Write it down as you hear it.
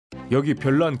여기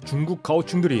별난 중국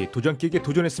가오충들이 도장깨기에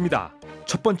도전했습니다.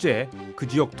 첫 번째, 그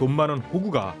지역 돈 많은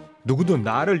호구가 누구든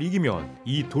나를 이기면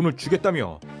이 돈을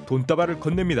주겠다며 돈다발을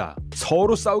건넵니다.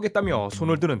 서로 싸우겠다며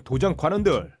손을 드는 도장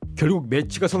관원들. 결국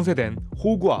매치가 성사된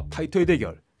호구와 파이터의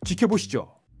대결 지켜보시죠.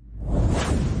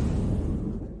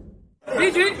 一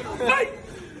局，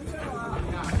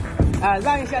啊，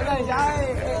让一下，让一下，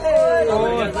让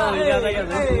一下，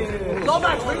老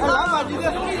板，老板，你这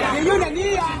也有点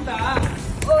力呀！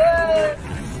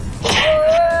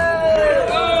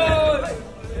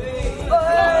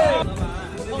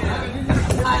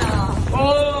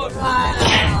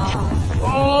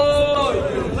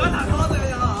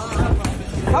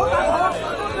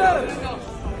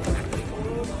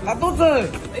打肚子！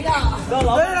哎呀，老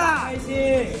板开心！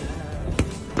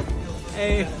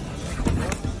哎，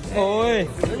哦，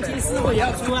神奇师傅也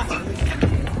要出啊！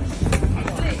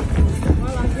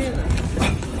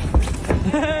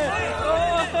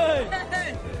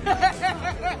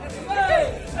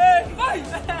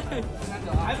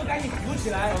还不赶紧扶起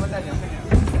来！我们再聊。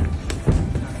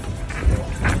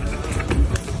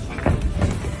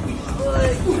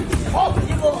好，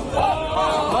一步，好。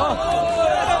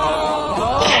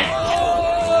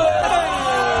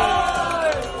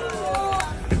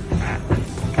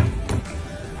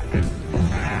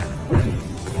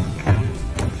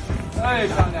 哎，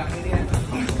漂亮！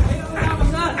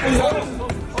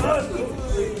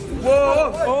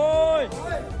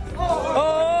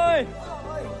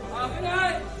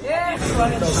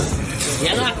杨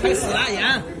啊，开始了，杨！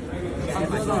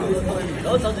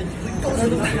走走走，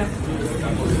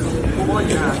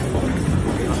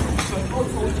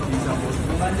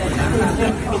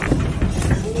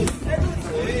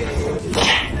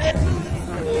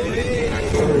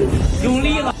用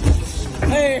力了！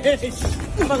哎，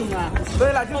蹦啊！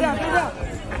对了，就这样，就这样。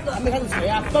还没开始锤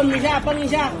啊，蹦一下，蹦一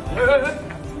下。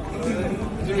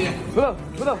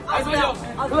不动，还是有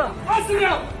，20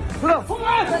秒，不动，冲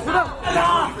啊！不动，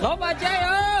老板加油！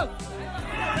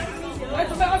来，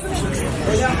准备20秒。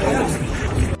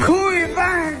可以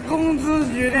办工资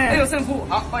局的，还有胜负，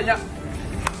好，换一下。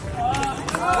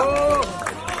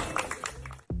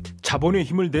 자본의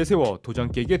힘을 내세워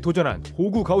도장깨기에 도전한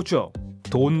호구 가오충.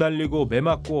 돈 날리고 매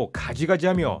맞고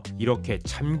가지가지하며 이렇게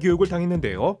참교육을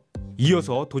당했는데요.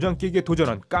 이어서 도장깨기에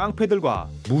도전한 깡패들과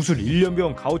무술 1년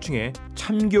배운 가오충의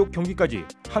참교육 경기까지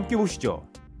함께 보시죠.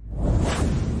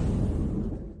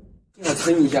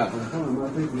 撑一下，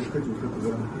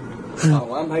好，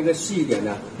我安排一个细一点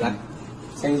的，来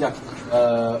撑一下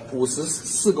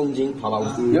，54公斤，好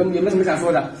吧？有没有什么想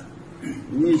说的？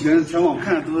 你以前全网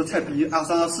看的都是菜逼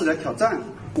23、24来挑战，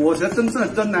我是真正的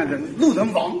真男人，路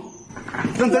人王，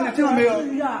认真点，听到没有？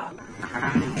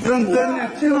认真点，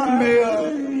听到没有？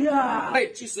哎，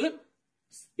计时，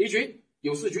一局，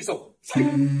有事举手。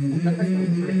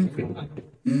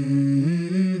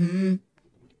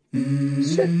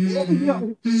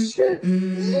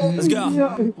Let's go.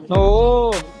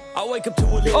 Oh. I wake up to a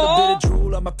little bit of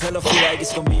drool on my pillow, feel like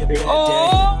it's gonna be a bad day.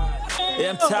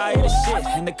 Yeah, I'm tired of shit,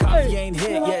 and the coffee ain't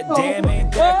hit yet. Damn,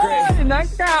 ain't that great. I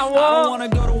don't wanna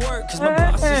go to work, cause my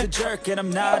boss is a jerk, and I'm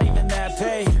not even that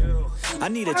paid. I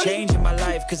need a change in my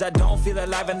life, cause I don't feel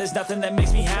alive, and there's nothing that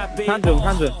makes me happy.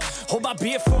 Hold my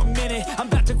beer for a minute, I'm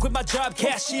about to quit my job,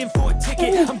 cash in for a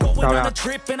ticket. I'm going on a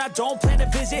trip, and I don't plan to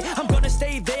visit. I'm gonna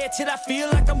stay there till I feel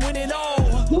like I'm winning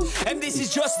all. And this is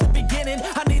just the beginning.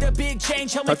 I need a big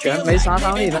change, help me feel like living.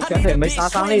 I need a big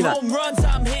swing, home runs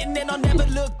I'm hitting, and I'll never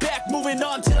look back, moving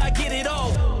on till I get it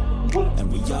all.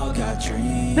 And we all got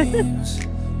dreams,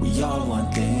 we all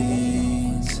want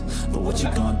things. But what you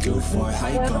gonna do for it? How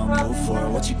you gonna move for it?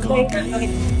 What you gonna be?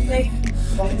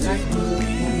 And do you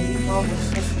believe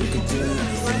you can do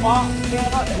anything?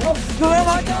 What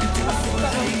you gonna do for it?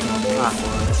 How you gonna move for it?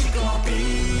 What you gonna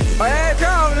be? 哎，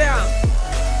漂亮！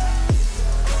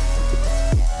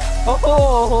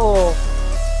哦，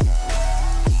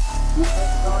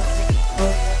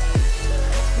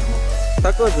他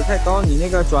个子太高，你那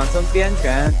个转身边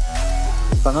拳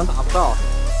可能打不到。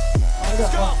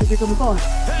这跟不上，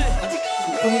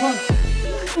跟不上。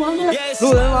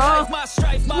路人王。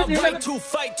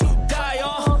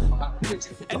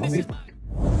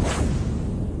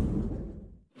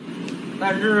但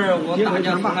是我打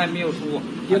架从来没有输过，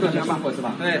阶段性输过是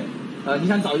吧？对。你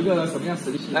想找一个什么样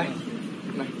实力？来，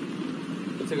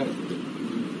这个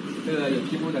有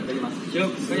皮肤的可以吗？行，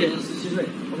可以，17岁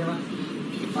 ，OK 吗？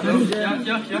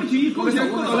行，我先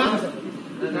过走了。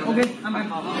OK， 安排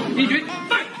好，第一局，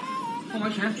带，放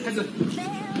完拳开始。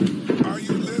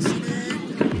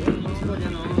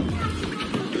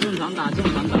正常打，正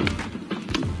常打。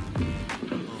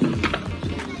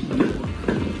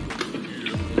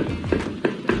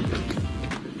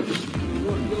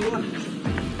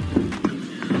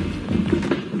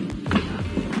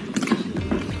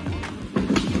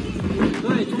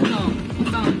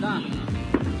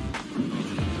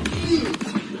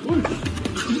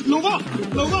搂抱，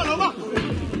搂抱，搂抱。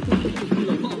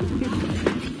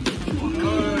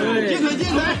接腿，接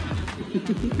腿。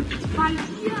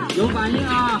有反应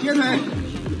啊！接腿，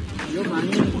有反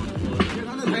应。接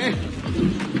他的腿。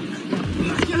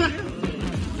接腿。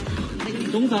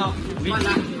中手，没来。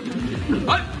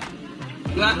哎，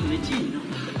来，没进。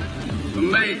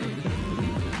准备，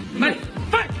来，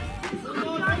快！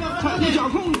踩住脚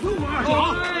控住啊，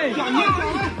脚一脚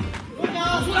来。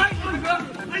出来，大哥，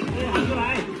出来，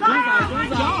中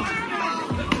手，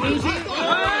很轻，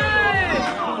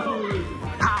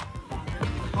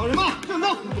好人嘛，正蹬，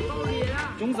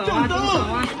中手啊，中手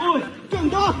啊，正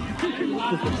蹬，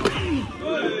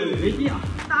没必要。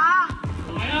打！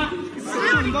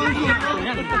正蹬，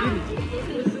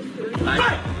来，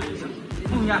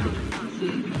碰一下。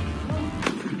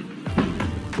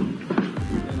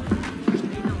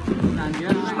感觉啊，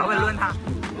还会抡他，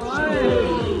有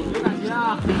感觉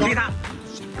啊，踢他。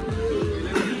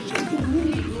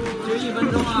就1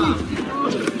分钟啊，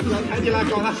脚抬起来，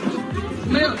搞他。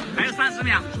没有，还有30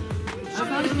秒，还有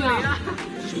30秒，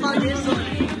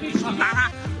打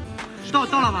他。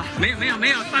到了吧？没有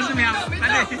30秒，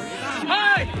赶紧，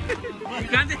哎，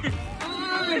赶紧。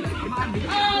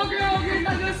OK，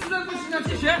大哥实在不行了，继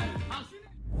续。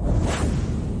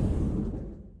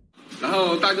然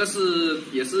后大哥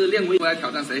也是练威，来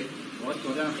挑战谁？我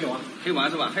挑战黑娃，黑娃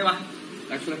是吧？黑娃，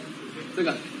来出来，这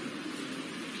个，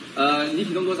你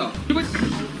体重多少？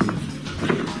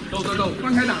走，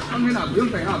放开打，不用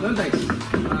怼哈，不用怼。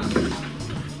啊，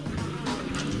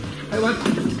黑娃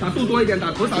打肚多一点，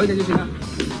打头少一点就行了。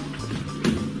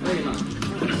可以吗？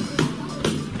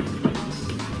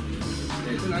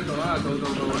对，正南走啊，走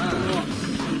啊。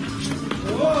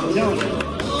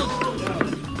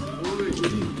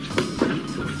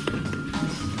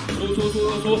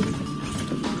出。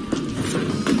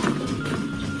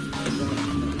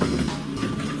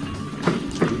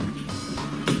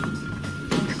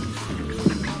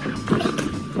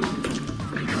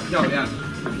漂亮。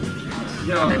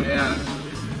正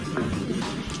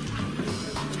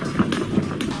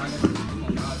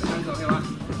南走，黑娃。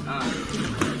啊。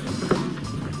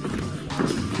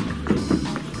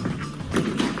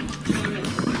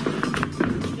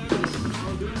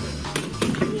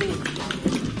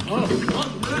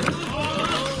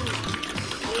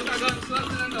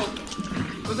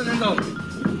正南走。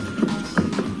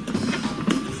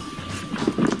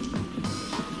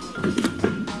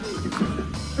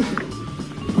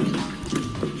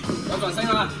要转身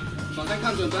啊！转身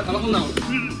看准，不要打到后脑。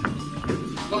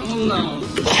到后脑。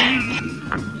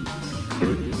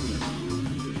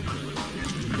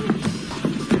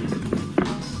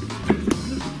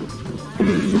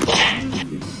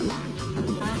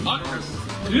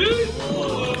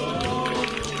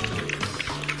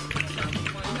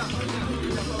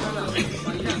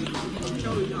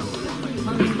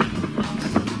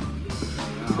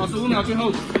25秒，最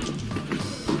后。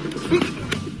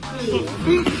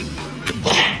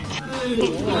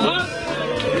好。